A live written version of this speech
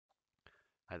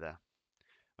Hi there.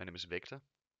 My name is Victor.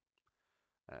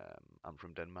 I'm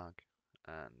from Denmark,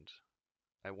 and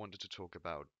I wanted to talk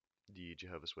about the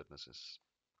Jehovah's Witnesses.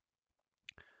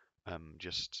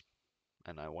 Just,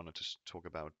 and I wanted to talk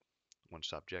about one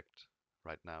subject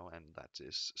right now, and that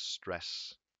is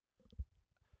stress.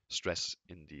 Stress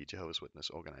in the Jehovah's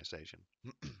Witness organization.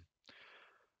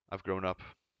 I've grown up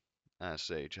as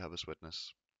a Jehovah's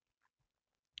Witness,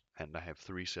 and I have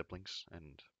three siblings,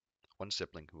 and one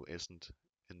sibling who isn't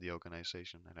in the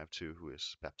organization, and I have two who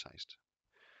is baptized.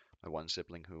 My one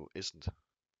sibling who isn't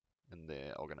in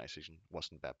the organization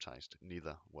wasn't baptized.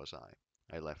 Neither was I.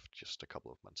 I left just a couple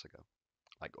of months ago.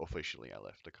 Like officially, I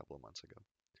left a couple of months ago.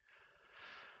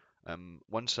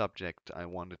 One subject I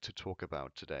wanted to talk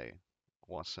about today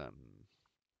was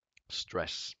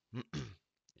stress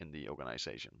in the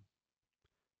organization.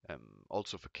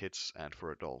 Also for kids and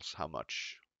for adults, how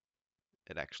much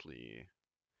it actually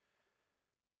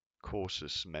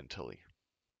causes mentally,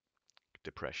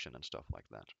 depression and stuff like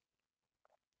that.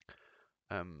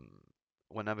 Um,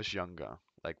 when I was younger,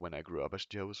 like when I grew up as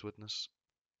Jehovah's Witness,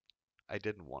 I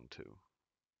didn't want to.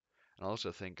 And I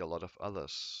also think a lot of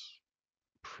others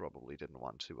probably didn't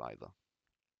want to either.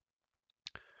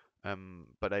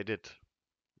 But I did.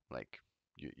 Like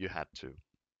you had to.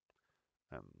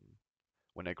 Um,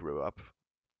 when I grew up,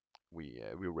 we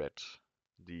read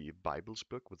the Bible's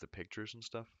book with the pictures and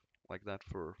stuff like that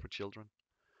for children.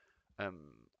 Um,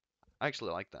 I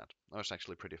actually liked that. That was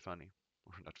actually pretty funny,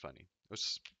 or not funny. It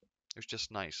was just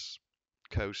nice,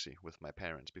 cozy with my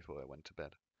parents before I went to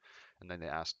bed. And then they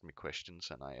asked me questions,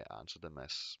 and I answered them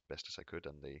as best as I could,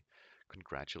 and they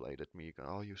congratulated me, go,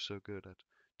 "Oh, you're so good at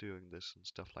doing this," and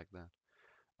stuff like that.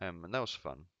 And that was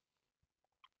fun.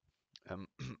 Um,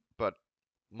 but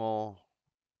more,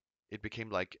 it became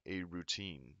like a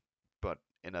routine, but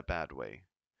in a bad way.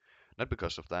 Not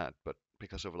because of that, but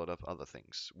because of a lot of other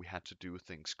things. We had to do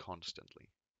things constantly,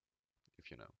 if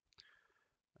you know.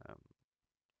 Um,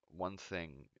 one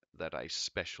thing that I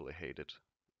especially hated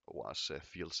was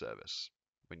field service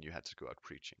when you had to go out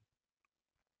preaching.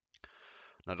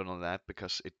 Not only that,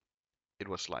 because it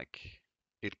was like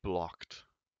it blocked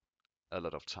a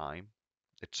lot of time.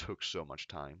 It took so much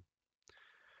time.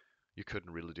 You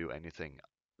couldn't really do anything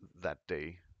that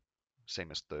day. Same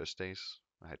as Thursdays.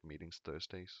 I had meetings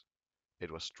Thursdays. It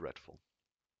was dreadful.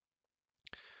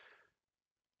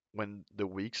 When the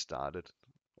week started,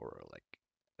 or like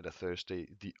at a Thursday,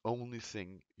 the only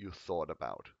thing you thought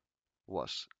about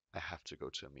was, I have to go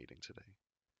to a meeting today.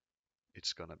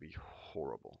 It's gonna be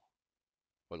horrible.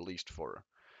 Or at least for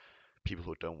people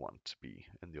who don't want to be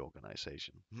in the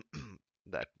organization.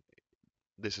 That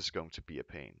this is going to be a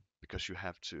pain because you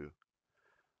have to,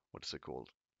 what is it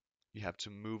called? You have to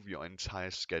move your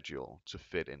entire schedule to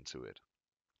fit into it.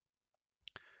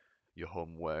 Your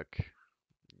homework,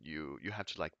 you have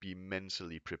to like be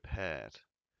mentally prepared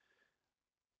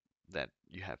that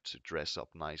you have to dress up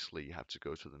nicely, you have to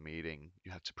go to the meeting,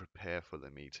 you have to prepare for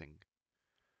the meeting,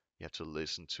 you have to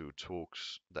listen to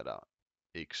talks that are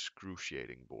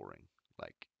excruciating boring,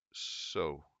 like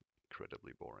so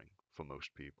incredibly boring for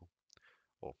most people.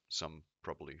 Or some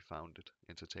probably found it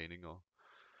entertaining or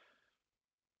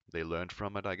they learned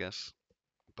from it, I guess,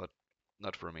 but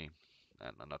not for me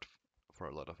and not for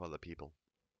a lot of other people.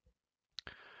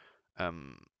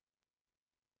 Um,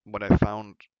 what I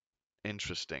found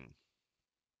interesting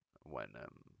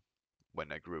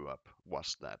when I grew up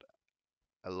was that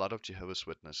a lot of Jehovah's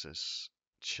Witnesses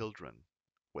children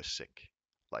were sick,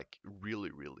 like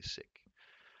really, really sick,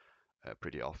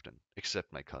 pretty often.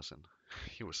 Except my cousin,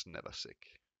 he was never sick,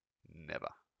 never.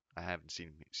 I haven't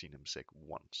seen him sick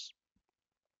once.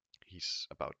 He's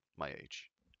about my age,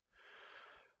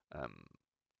 um,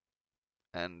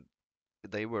 and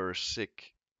they were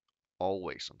sick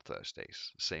always on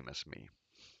Thursdays, same as me,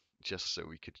 just so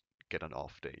we could get an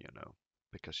off day,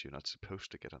 because you're not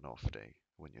supposed to get an off day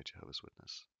when you're Jehovah's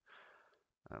Witness.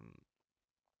 Um,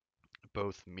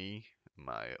 both me,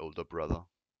 my older brother,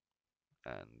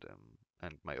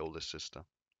 and my older sister,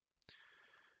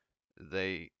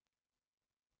 they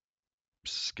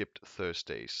skipped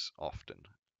Thursdays often,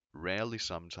 rarely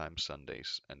sometimes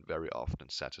Sundays, and very often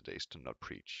Saturdays to not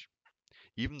preach,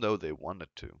 even though they wanted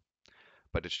to.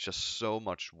 But it's just so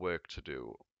much work to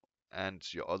do, and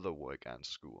your other work and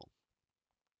school.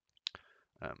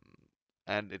 Um,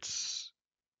 and it's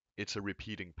a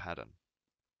repeating pattern.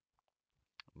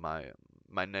 My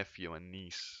my nephew and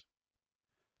niece,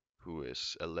 who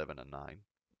is 11 and 9,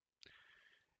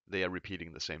 they are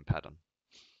repeating the same pattern.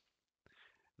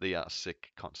 They are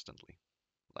sick constantly,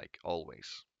 like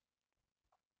always,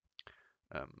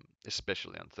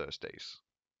 especially on Thursdays.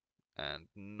 And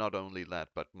not only that,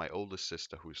 but my oldest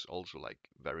sister, who's also like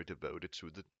very devoted to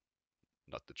the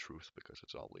not the truth, because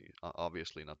it's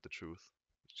obviously not the truth.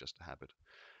 It's just a habit.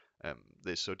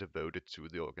 They're so devoted to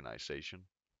the organization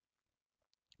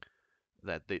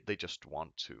that they just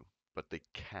want to, but they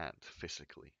can't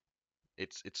physically.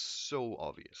 It's so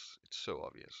obvious. It's so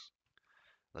obvious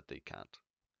that they can't.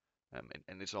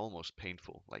 And it's almost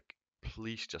painful. Like,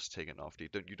 please just take an off day.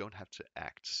 You don't have to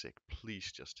act sick.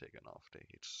 Please just take an off day.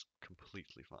 It's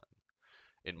completely fine,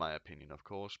 in my opinion, of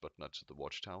course, but not to the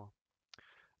Watchtower,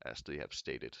 as they have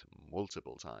stated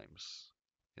multiple times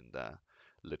in their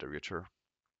literature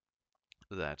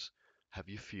that have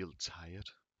you feel tired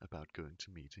about going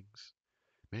to meetings?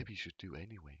 Maybe you should do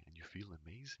anyway, and you feel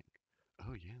amazing.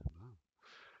 Oh yeah, no,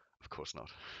 of course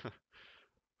not.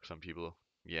 Some people,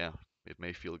 yeah, it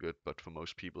may feel good, but for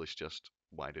most people, it's just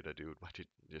why did I do it?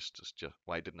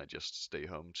 Why didn't I just stay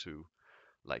home to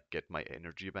like get my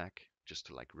energy back, just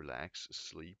to like relax,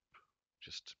 sleep,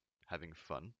 just having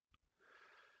fun,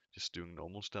 just doing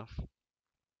normal stuff.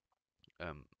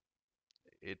 Um,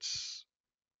 it's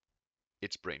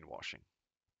it's brainwashing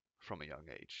from a young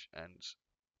age, and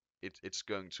it's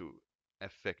going to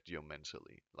affect you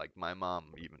mentally. Like my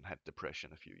mom even had depression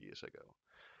a few years ago.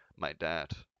 My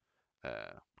dad,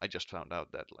 I just found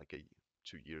out that like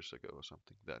 2 years ago or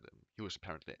something that he was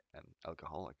apparently an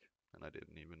alcoholic, and I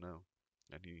didn't even know.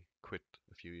 And he quit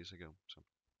a few years ago, so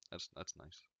that's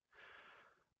nice.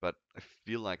 But I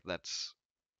feel like that's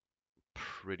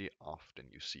pretty often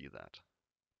you see that.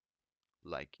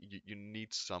 Like you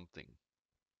need something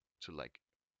to like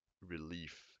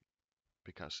relief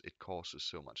because it causes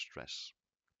so much stress.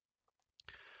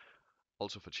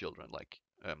 Also for children, like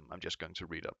I'm just going to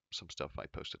read up some stuff I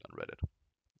posted on Reddit.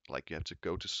 Like you have to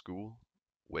go to school,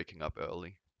 waking up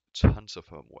early, tons of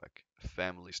homework,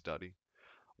 family study,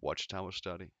 watchtower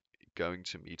study, going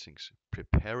to meetings,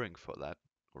 preparing for that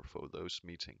or for those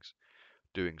meetings,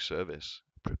 doing service,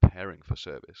 preparing for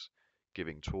service,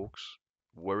 giving talks,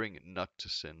 worrying not to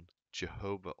sin.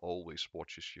 Jehovah always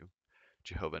watches you.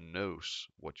 Jehovah knows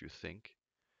what you think.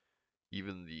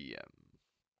 Even the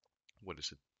what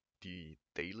is it? The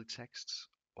daily texts.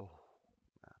 Oh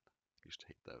man, I used to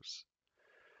hate those.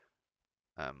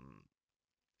 Um,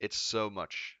 it's so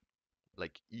much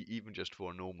like even just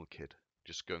for a normal kid,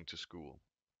 just going to school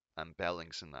and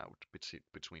balancing out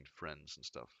between friends and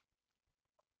stuff.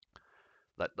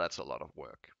 That's a lot of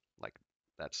work. Like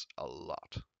that's a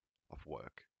lot of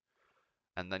work.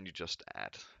 And then you just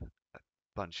add a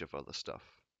bunch of other stuff.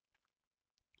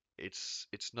 It's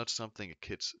not something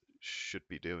kids should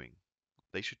be doing.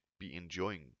 They should be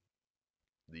enjoying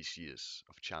these years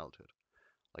of childhood.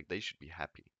 Like they should be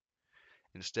happy.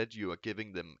 Instead, you are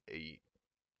giving them a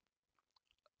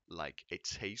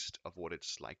taste of what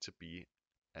it's like to be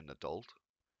an adult,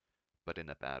 but in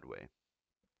a bad way.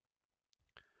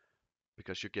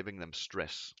 Because you're giving them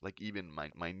stress. Like even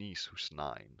my niece who's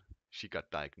 9, she got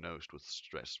diagnosed with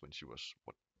stress when she was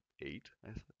what 8,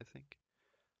 I think.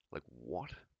 Like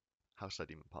what? How's that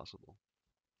even possible?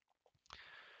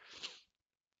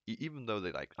 Even though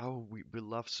they're like, oh, we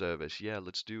love service, yeah,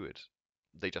 let's do it.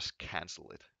 They just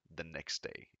cancel it the next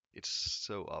day. It's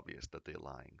so obvious that they're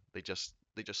lying. They just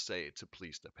say it to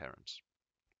please their parents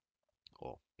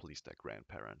or please their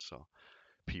grandparents or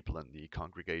people in the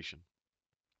congregation.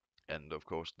 And of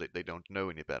course, they don't know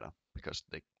any better because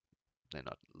they're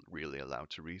not really allowed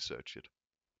to research it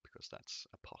because that's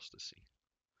apostasy.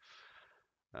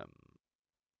 Um,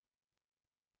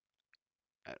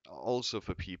 and also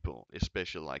for people,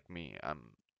 especially like me,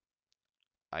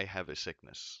 I have a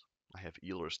sickness. I have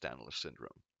Ehlers-Danlos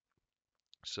syndrome.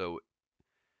 So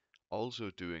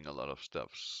also doing a lot of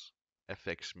stuffs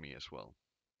affects me as well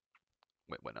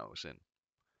when I was in,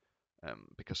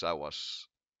 because I was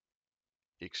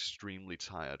extremely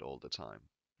tired all the time,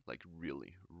 like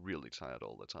really, really tired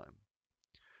all the time.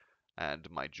 And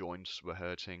my joints were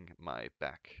hurting, my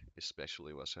back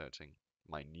especially was hurting,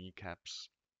 my kneecaps,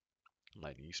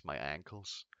 my knees, my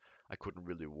ankles. I couldn't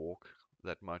really walk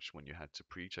that much when you had to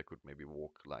preach. I could maybe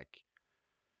walk like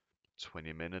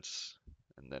 20 minutes,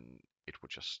 and then it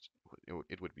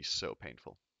would be so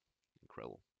painful,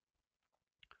 incredible.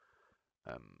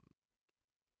 Um,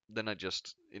 then I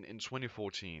just in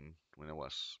 2014 when I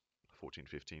was 14,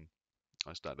 15,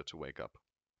 I started to wake up.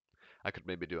 I could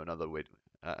maybe do another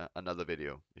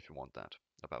video if you want that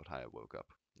about how I woke up.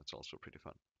 That's also pretty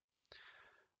fun.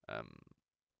 Um,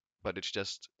 but it's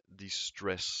just the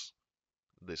stress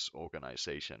this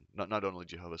organization, not only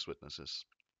Jehovah's Witnesses,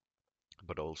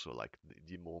 but also like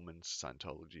the Mormons,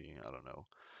 Scientology, I don't know,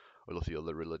 all of the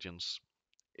other religions.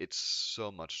 It's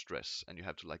so much stress, and you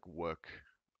have to like work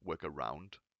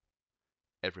around.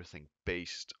 everything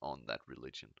based on that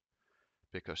religion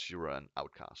because you're an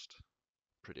outcast,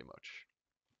 pretty much.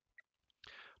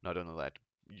 Not only that,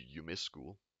 you miss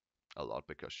school a lot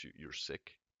because you're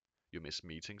sick. You miss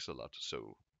meetings a lot,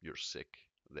 so you're sick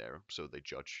there. So they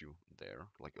judge you there.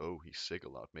 Like, oh, he's sick a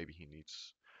lot. Maybe he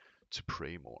needs to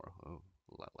pray more. Oh,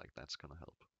 like that's gonna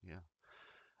help. Yeah.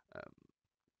 Um,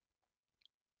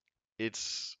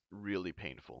 it's really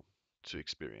painful to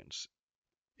experience.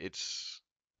 It's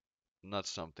not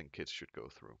something kids should go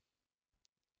through.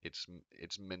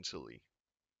 It's mentally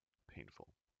painful.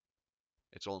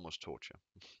 It's almost torture,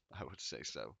 I would say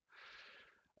so.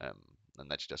 And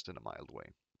that's just in a mild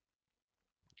way.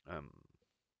 Um,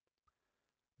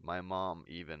 my mom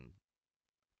even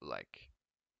like,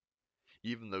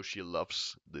 even though she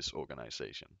loves this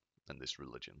organization and this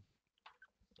religion,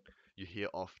 you hear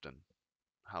often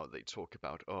how they talk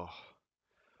about, oh,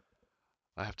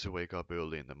 I have to wake up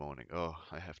early in the morning. Oh,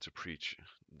 I have to preach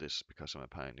this because I'm a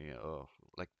pioneer. Oh,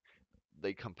 like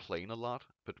they complain a lot,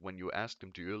 but when you ask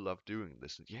them, do you love doing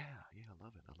this? Yeah, yeah, I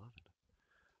love it. I love it.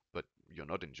 But you're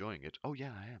not enjoying it. Oh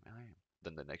yeah, I am.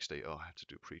 Then the next day, oh, I have to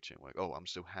do preaching. Like, oh, I'm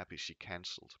so happy she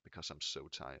cancelled because I'm so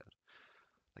tired.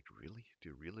 Like, really? Do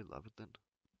you really love it then?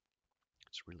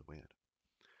 It's really weird.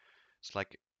 It's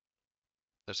like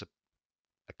there's a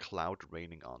cloud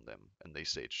raining on them and they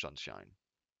say it's sunshine.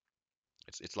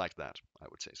 It's like that, I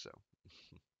would say so.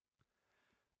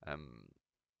 Um,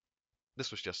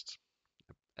 this was just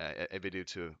a video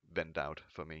to vent out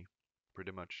for me,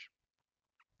 pretty much.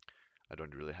 I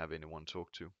don't really have anyone to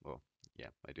talk to. Well, yeah,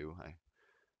 I do. I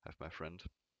have my friend.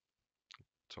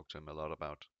 Talk to him a lot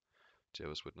about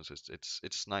Jehovah's Witnesses.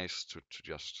 It's nice to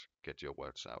just get your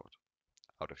words out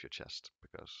of your chest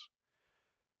because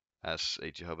as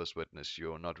a Jehovah's Witness,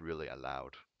 you're not really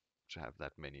allowed to have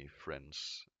that many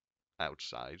friends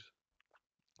outside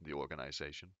the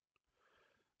organization.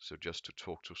 So just to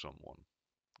talk to someone,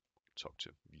 talk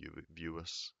to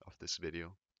viewers of this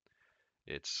video,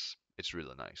 it's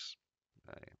really nice.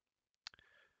 Uh,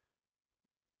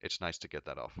 it's nice to get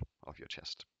that off your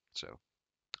chest. So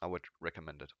I would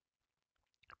recommend it.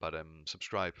 But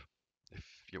subscribe if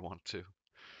you want to.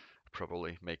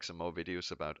 Probably make some more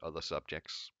videos about other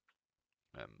subjects.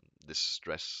 Um, this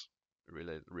stress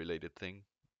related thing,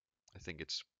 I think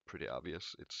it's pretty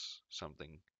obvious. It's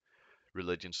something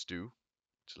religions do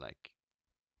to like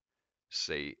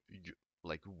say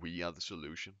like we are the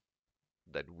solution,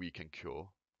 that we can cure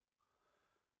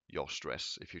your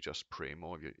stress if you just pray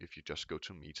more, if you just go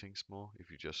to meetings more,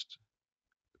 if you just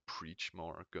preach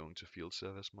more, going to field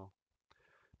service more.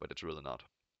 But it's really not.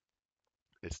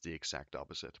 It's the exact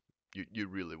opposite. You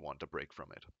really want a break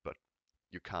from it, but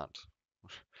you can't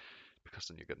because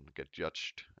then you're gonna get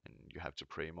judged and you have to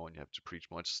pray more and you have to preach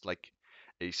more. It's like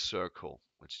a circle.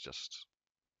 It's just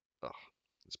ugh,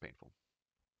 it's painful.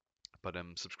 But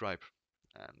subscribe,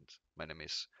 and my name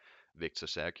is Victor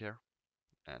Serkier,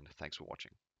 and thanks for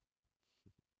watching.